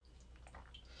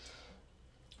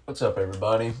What's up,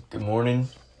 everybody? Good morning.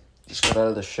 Just got out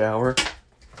of the shower.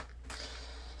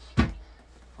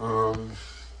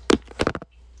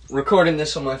 Recording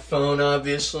this on my phone,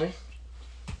 obviously.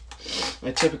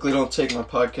 I typically don't take my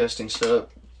podcasting setup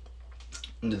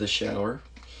into the shower,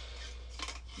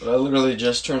 but I literally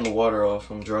just turned the water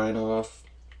off. I'm drying off.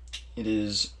 It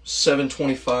is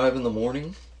 7:25 in the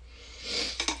morning.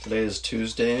 Today is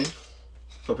Tuesday.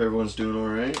 Hope everyone's doing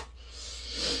alright.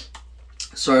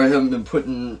 Sorry I haven't been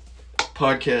putting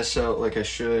podcasts out like I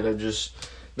should. I've just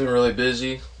been really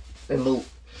busy. And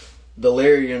the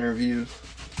Larry interview,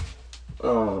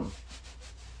 I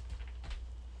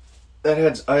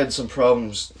had some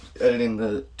problems editing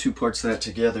the two parts of that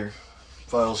together.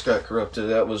 Files got corrupted.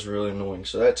 That was really annoying.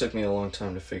 So that took me a long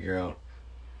time to figure out.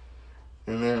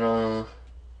 And then, yeah,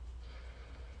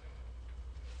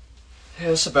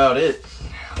 that's about it.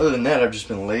 Other than that, I've just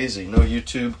been lazy. No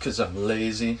YouTube because I'm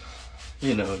lazy.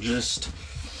 You know, just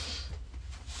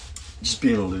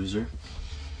being a loser.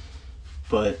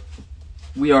 But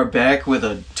we are back with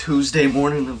a Tuesday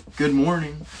morning of Good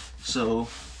Morning. So,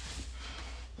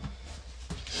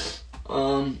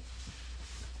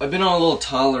 I've been on a little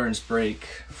tolerance break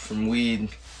from weed.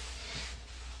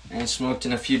 I haven't smoked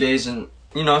in a few days, and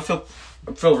you know, I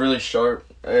feel really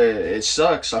sharp. It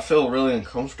sucks. I feel really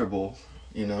uncomfortable.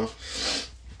 You know,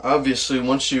 obviously,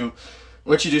 once you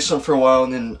do something for a while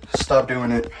and then stop doing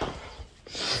it,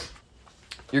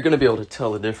 you're gonna be able to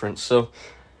tell the difference. So,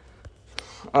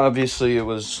 obviously, it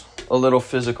was a little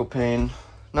physical pain.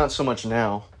 Not so much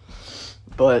now,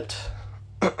 but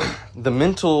the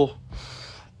mental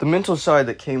side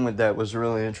that came with that was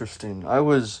really interesting. I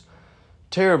was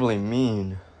terribly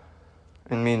mean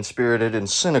and mean-spirited and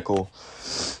cynical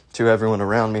to everyone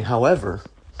around me. However,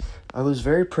 I was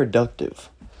very productive.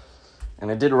 And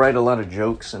I did write a lot of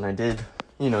jokes, and I did,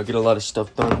 get a lot of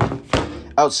stuff done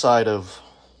outside of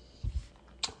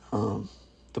the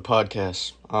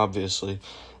podcast, obviously.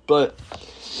 But,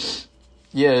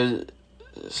 yeah,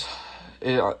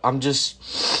 I'm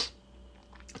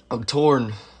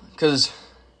torn, because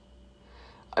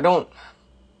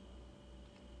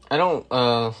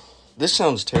this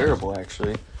sounds terrible,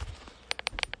 actually,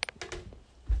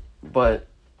 but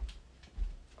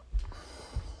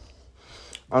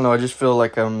I don't know, I just feel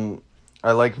like I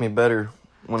like me better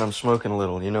when I'm smoking a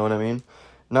little, you know what I mean?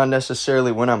 Not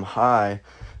necessarily when I'm high,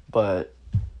 but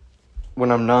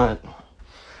when I'm not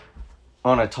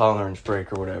on a tolerance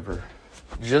break or whatever.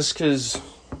 Just 'cause,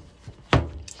 I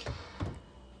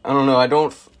don't know, I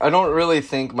don't really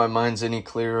think my mind's any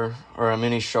clearer or I'm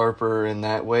any sharper in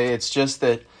that way. It's just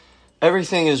that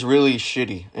everything is really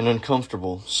shitty and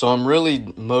uncomfortable. So I'm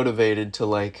really motivated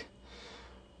to,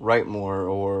 write more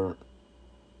or,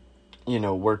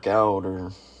 work out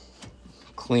or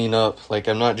clean up.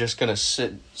 I'm not just gonna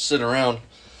sit around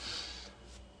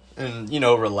and,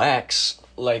 relax,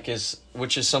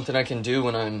 which is something I can do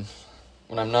when I'm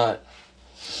high.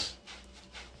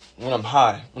 When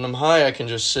I'm high, I can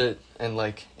just sit and,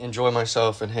 enjoy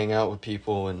myself and hang out with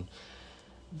people.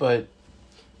 But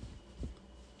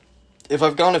if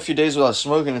I've gone a few days without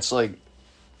smoking, it's I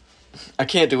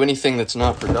can't do anything that's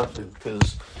not productive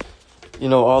because,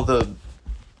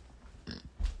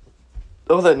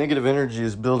 all that negative energy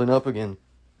is building up again.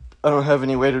 I don't have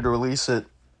any way to release it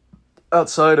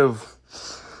outside of,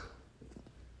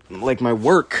 my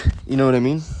work. You know what I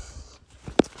mean?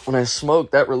 When I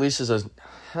smoke, that releases a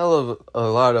hell of a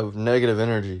lot of negative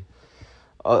energy,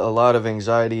 a lot of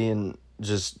anxiety, and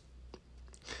just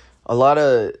a lot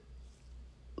of,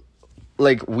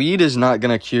 weed is not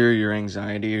going to cure your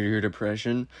anxiety or your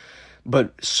depression,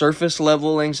 but surface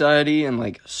level anxiety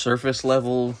and, surface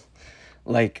level,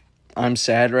 I'm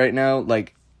sad right now,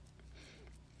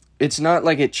 it's not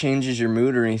it changes your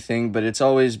mood or anything, but it's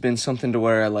always been something to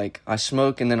where I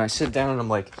smoke and then I sit down and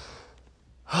I'm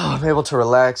I'm able to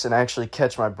relax and actually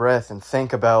catch my breath and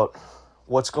think about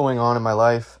what's going on in my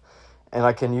life. And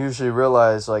I can usually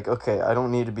realize, okay, I don't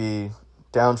need to be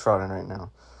downtrodden right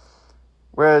now.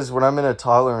 Whereas when I'm in a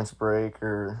tolerance break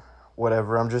or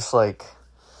whatever, I'm just I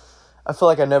feel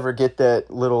like I never get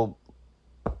that little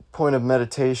point of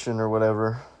meditation or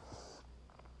whatever.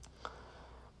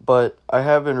 But I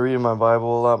have been reading my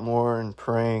Bible a lot more and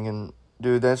praying, and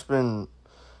dude, that's been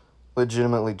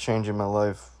legitimately changing my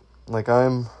life.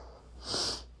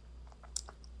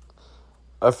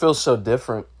 I feel so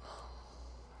different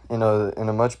in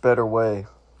a much better way.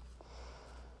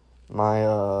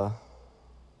 I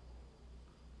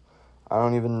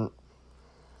don't even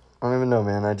know,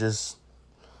 man.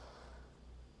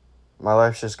 My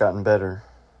life's just gotten better.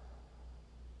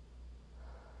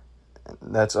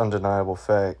 That's undeniable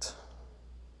fact.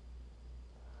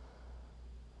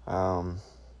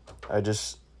 I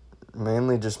just,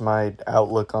 mainly just my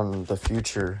outlook on the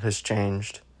future has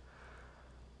changed.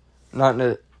 Not in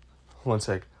a, one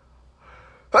sec.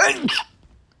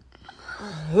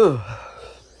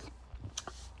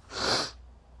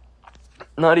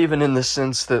 Not even in the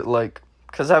sense that, like,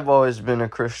 because I've always been a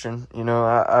Christian, you know,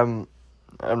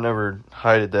 I've never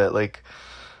hided that, like,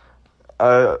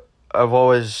 I've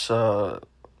always,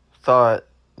 thought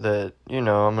that, you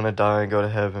know, I'm gonna die and go to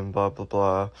heaven, blah, blah,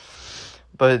 blah,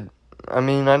 but, I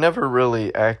mean, I never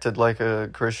really acted like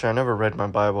a Christian, I never read my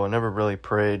Bible, I never really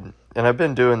prayed, and I've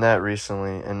been doing that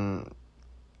recently, and,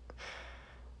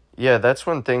 yeah, that's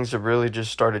when things have really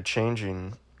just started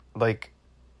changing, like,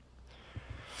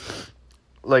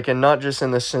 and not just in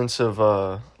the sense of,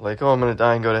 like, oh, I'm gonna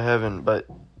die and go to heaven, but,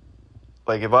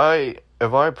 like, if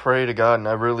I pray to God and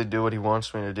I really do what He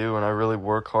wants me to do and I really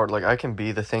work hard, like, I can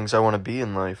be the things I want to be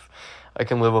in life. I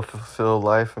can live a fulfilled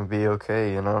life and be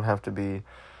okay, and I don't have to be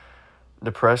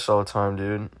depressed all the time,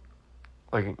 dude.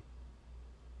 Like,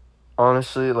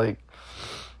 honestly, like,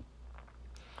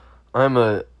 I'm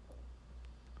a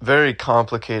very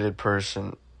complicated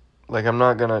person. Like, I'm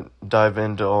not gonna dive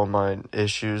into all my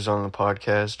issues on the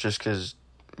podcast just because,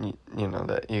 you know,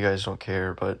 that you guys don't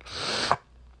care, but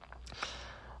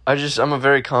I'm a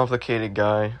very complicated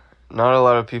guy. Not a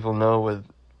lot of people know with,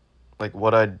 like,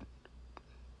 what I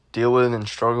deal with and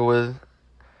struggle with,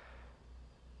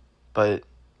 but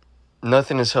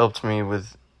nothing has helped me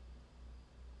with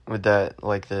that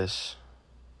like this.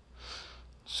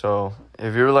 So,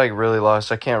 if you're, like, really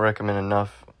lost, I can't recommend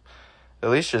enough. At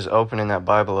least just opening that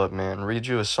Bible up, man. Read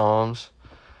you a Psalms.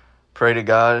 Pray to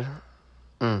God.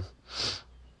 I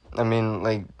mean,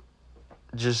 like,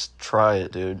 just try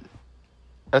it, dude.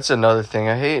 That's another thing.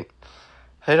 I hate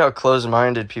how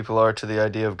closed-minded people are to the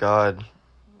idea of God.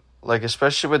 Like,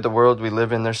 especially with the world we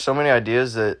live in, there's so many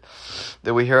ideas that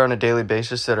we hear on a daily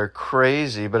basis that are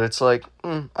crazy, but it's like,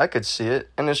 I could see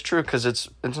it. And it's true, because it's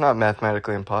not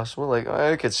mathematically impossible. Like,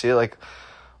 I could see it, like,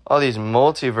 all these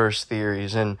multiverse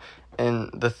theories, and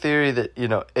the theory that, you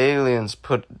know, aliens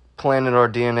planted our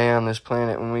DNA on this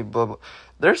planet when we blah, blah.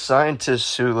 There's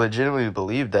scientists who legitimately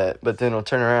believe that, but then will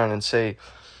turn around and say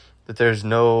that there's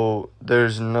no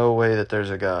way that there's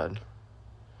a God.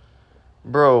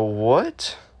 Bro,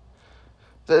 what?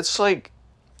 That's like,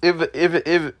 if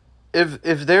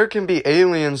there can be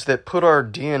aliens that put our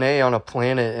DNA on a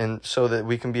planet and so that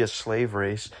we can be a slave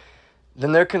race,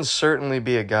 then there can certainly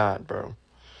be a God, bro.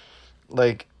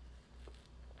 Like,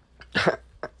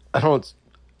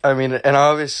 I mean, and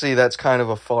obviously that's kind of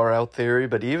a far out theory,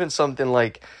 but even something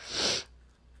like,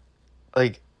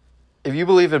 if you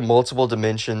believe in multiple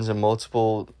dimensions and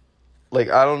multiple, like,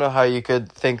 I don't know how you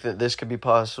could think that this could be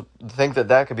possible, think that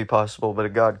that could be possible, but a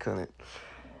God couldn't.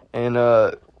 And,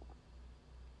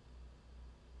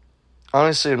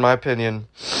 honestly, in my opinion,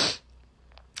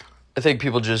 I think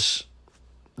people just,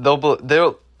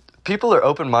 people are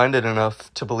open-minded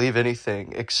enough to believe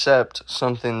anything except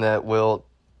something that will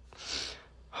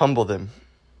humble them.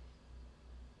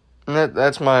 And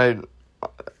that's my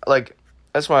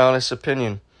honest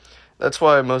opinion. That's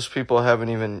why most people haven't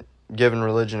even given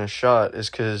religion a shot, is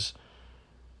because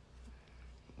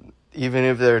even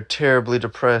if they're terribly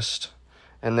depressed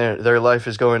and their life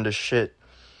is going to shit,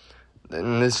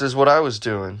 and this is what I was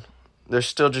doing, they're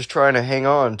still just trying to hang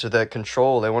on to that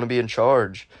control. They want to be in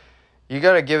charge. You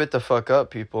gotta give it the fuck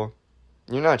up, people.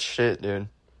 You're not shit, dude.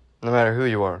 No matter who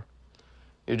you are.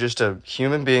 You're just a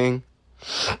human being.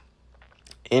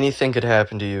 Anything could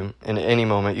happen to you in any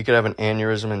moment. You could have an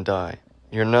aneurysm and die.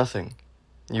 You're nothing.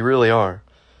 You really are.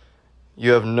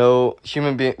 You have no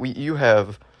human being. You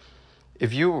have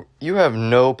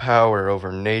no power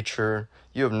over nature.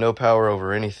 You have no power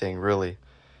over anything, really.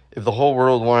 If the whole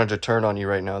world wanted to turn on you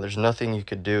right now, there's nothing you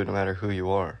could do, no matter who you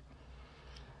are.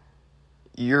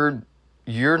 You're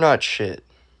not shit.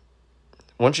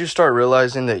 Once you start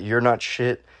realizing that you're not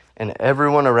shit and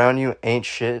everyone around you ain't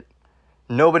shit,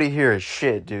 nobody here is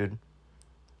shit, dude.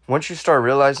 Once you start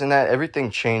realizing that, everything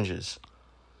changes.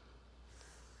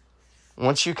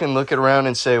 Once you can look around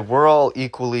and say, we're all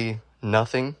equally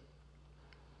nothing,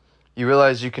 you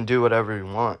realize you can do whatever you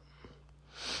want.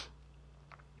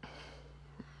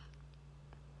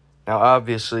 Now,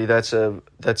 obviously, that's a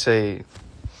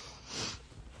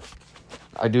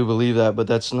I do believe that, but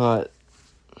that's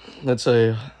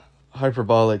a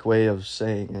hyperbolic way of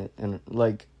saying it. And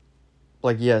like,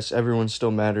 yes, everyone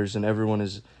still matters, and everyone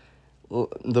is,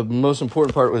 the most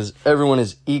important part was everyone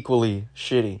is equally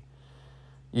shitty.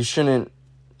 You shouldn't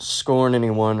scorn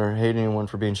anyone or hate anyone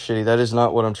for being shitty. That is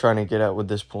not what I'm trying to get at with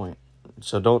this point.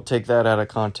 So don't take that out of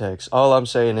context. All I'm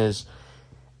saying is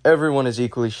everyone is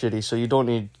equally shitty, so you don't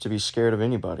need to be scared of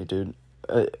anybody, dude.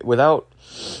 And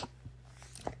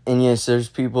yes, there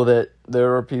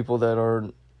are people that are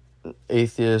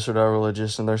atheists or not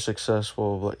religious and they're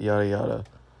successful, yada yada.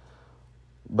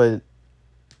 But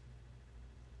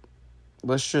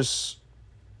I just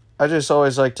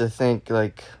always like to think,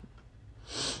 like,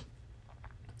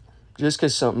 just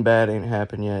because something bad ain't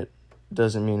happened yet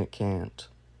doesn't mean it can't.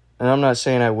 And I'm not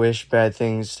saying I wish bad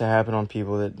things to happen on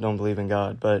people that don't believe in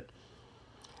God, but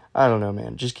I don't know,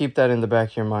 man. Just keep that in the back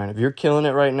of your mind. If you're killing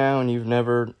it right now and you've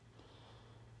never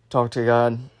talked to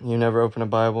God, you never opened a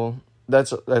Bible,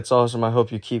 that's awesome. I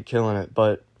hope you keep killing it,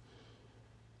 but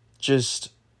just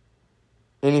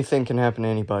anything can happen to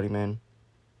anybody, man.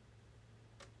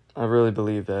 I really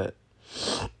believe that.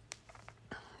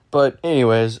 But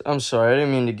anyways, I'm sorry. I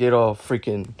didn't mean to get all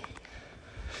freaking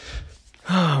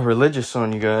religious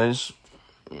on you guys.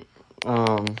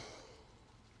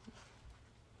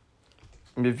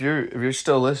 If you're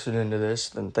still listening to this,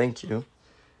 then thank you.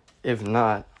 If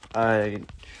not, that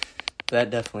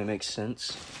definitely makes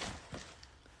sense.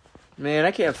 Man,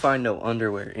 I can't find no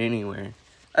underwear anywhere.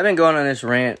 I've been going on this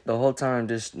rant the whole time,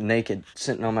 just naked,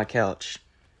 sitting on my couch.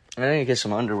 I need to get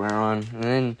some underwear on, and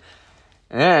then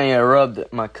I need to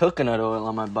rub my coconut oil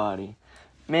on my body.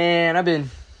 Man, I've been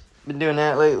doing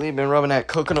that lately, been rubbing that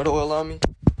coconut oil on me.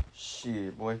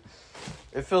 Shit, boy.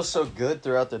 It feels so good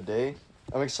throughout the day.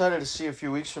 I'm excited to see a few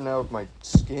weeks from now if my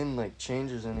skin, like,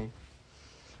 changes any.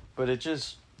 But it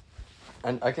just,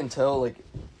 I can tell, like,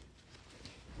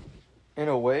 in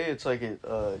a way, it's like it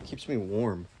keeps me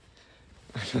warm.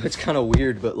 I know it's kind of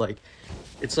weird, but, like,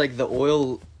 it's like the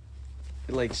oil,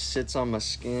 it, like, sits on my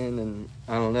skin, and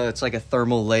I don't know, it's like a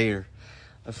thermal layer.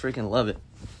 I freaking love it.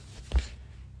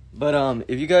 But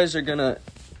if you guys are gonna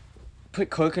put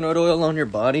coconut oil on your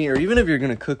body, or even if you're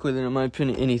gonna cook with it, in my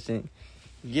opinion, anything,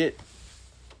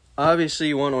 obviously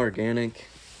you want organic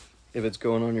if it's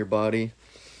going on your body,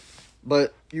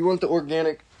 but you want the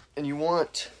organic, and you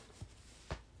want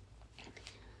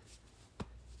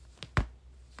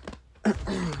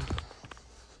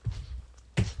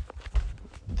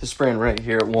this brand right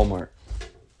here at Walmart.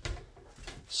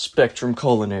 Spectrum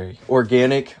Culinary.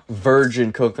 Organic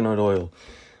virgin coconut oil.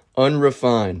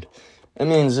 Unrefined. That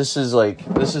means this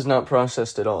is not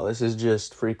processed at all. This is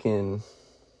just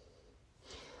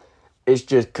it's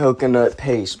just coconut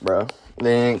paste, bro.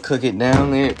 They ain't cook it down.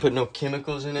 They ain't put no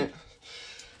chemicals in it.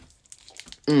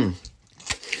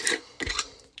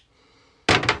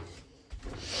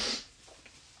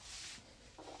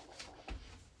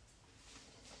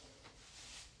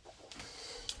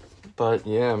 But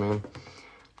yeah, man.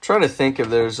 I'm trying to think if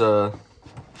there's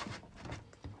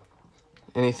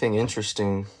anything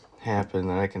interesting happened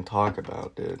that I can talk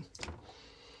about, dude.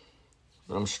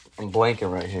 But I'm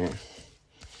blanking right here.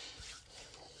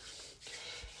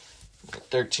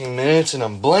 13 minutes and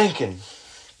I'm blanking.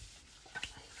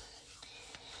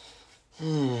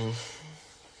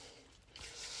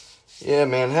 Yeah,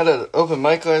 man, had an open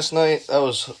mic last night. That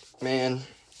was, man,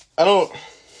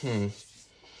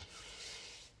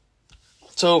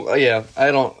 So, yeah,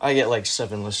 I get like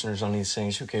 7 listeners on these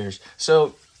things. Who cares?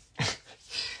 So,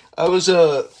 I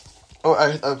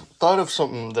thought of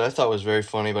something that I thought was very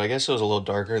funny, but I guess it was a little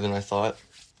darker than I thought,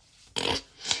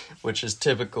 which is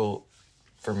typical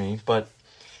for me. But,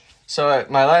 so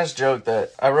my last joke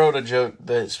I wrote a joke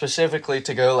that specifically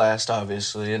to go last,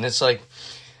 obviously, and it's like,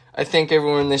 I think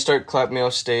everyone, they start clapping me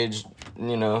off stage,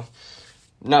 you know,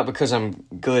 not because I'm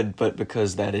good, but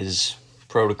because that is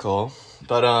protocol.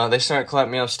 But they start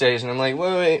clapping me off stage, and I'm like,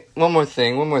 wait, one more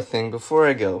thing, before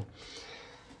I go.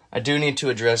 I do need to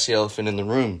address the elephant in the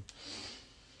room.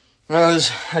 And I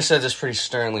said this pretty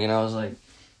sternly, and I was like,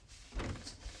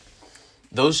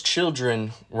 those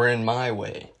children were in my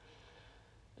way.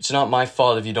 It's not my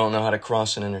fault if you don't know how to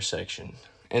cross an intersection.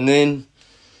 And then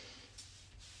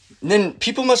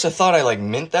people must have thought I, like,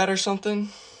 meant that or something.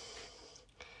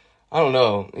 I don't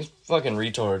know. These fucking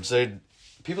retards. There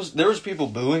was people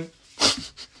booing.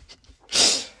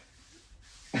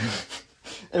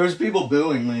 There was people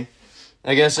booing me.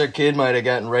 I guess their kid might have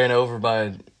gotten ran over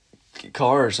by a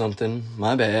car or something.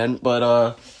 My bad.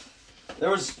 But, there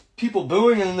was people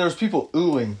booing and then there was people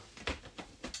oohing.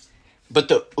 But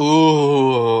the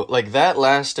ooh, like, that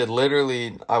lasted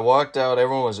literally, I walked out,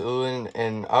 everyone was oohing,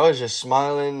 and I was just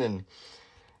smiling and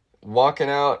walking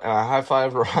out, and I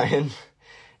high-fived Ryan,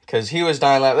 because he was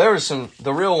dying laughing. There were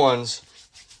the real ones,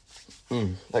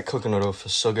 that coconut oil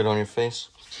feels so good on your face.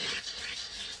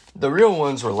 The real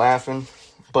ones were laughing,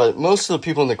 but most of the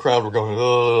people in the crowd were going,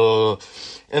 oh,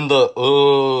 and the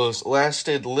ohs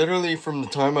lasted literally from the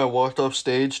time I walked off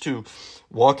stage to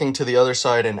walking to the other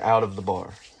side and out of the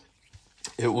bar.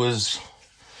 it was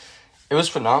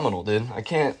phenomenal, dude. I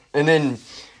can't. And then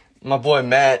my boy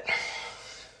Matt,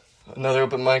 another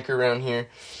open micer around here.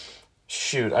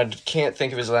 Shoot, I can't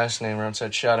think of his last name, or else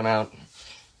I'd shout him out.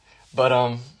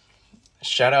 But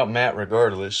shout out Matt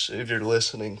regardless if you're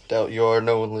listening. Doubt you are.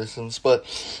 No one listens. But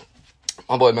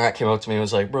my boy Matt came up to me and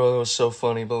was like, "Bro, that was so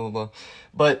funny." Blah blah blah.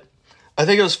 But I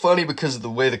think it was funny because of the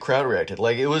way the crowd reacted.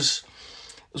 Like it was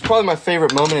probably my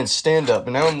favorite moment in stand-up.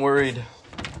 And now I'm worried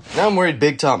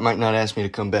Big Top might not ask me to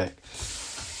come back.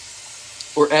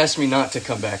 Or ask me not to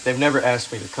come back. They've never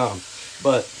asked me to come.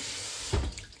 But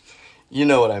you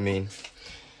know what I mean.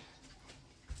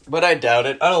 But I doubt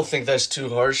it. I don't think that's too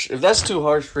harsh. If that's too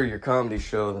harsh for your comedy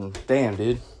show, then damn,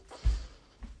 dude.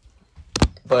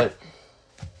 But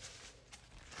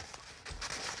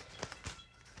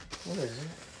what is it?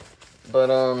 But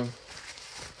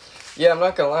yeah, I'm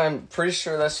not gonna lie, I'm pretty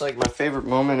sure that's like my favorite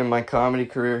moment in my comedy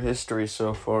career history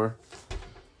so far.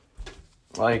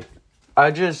 Like, I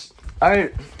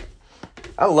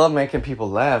love making people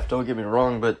laugh, don't get me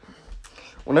wrong, but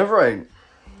whenever I,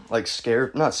 like,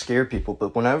 not scare people,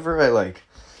 but whenever I, like,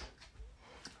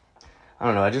 I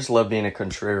don't know, I just love being a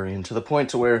contrarian, to the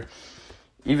point to where,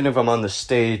 even if I'm on the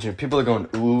stage and people are going,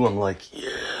 ooh, I'm like,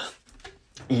 yeah,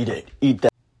 eat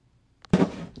that.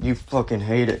 You fucking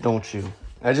hate it, don't you?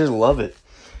 I just love it.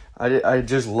 I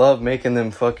just love making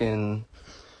them fucking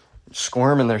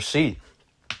squirm in their seat.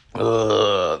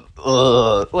 Like,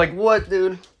 what,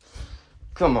 dude?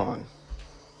 Come on.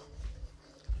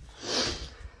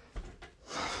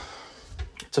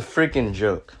 It's a freaking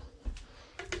joke.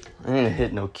 I ain't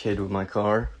hit no kid with my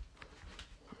car.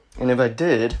 And if I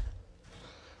did,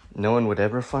 no one would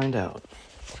ever find out.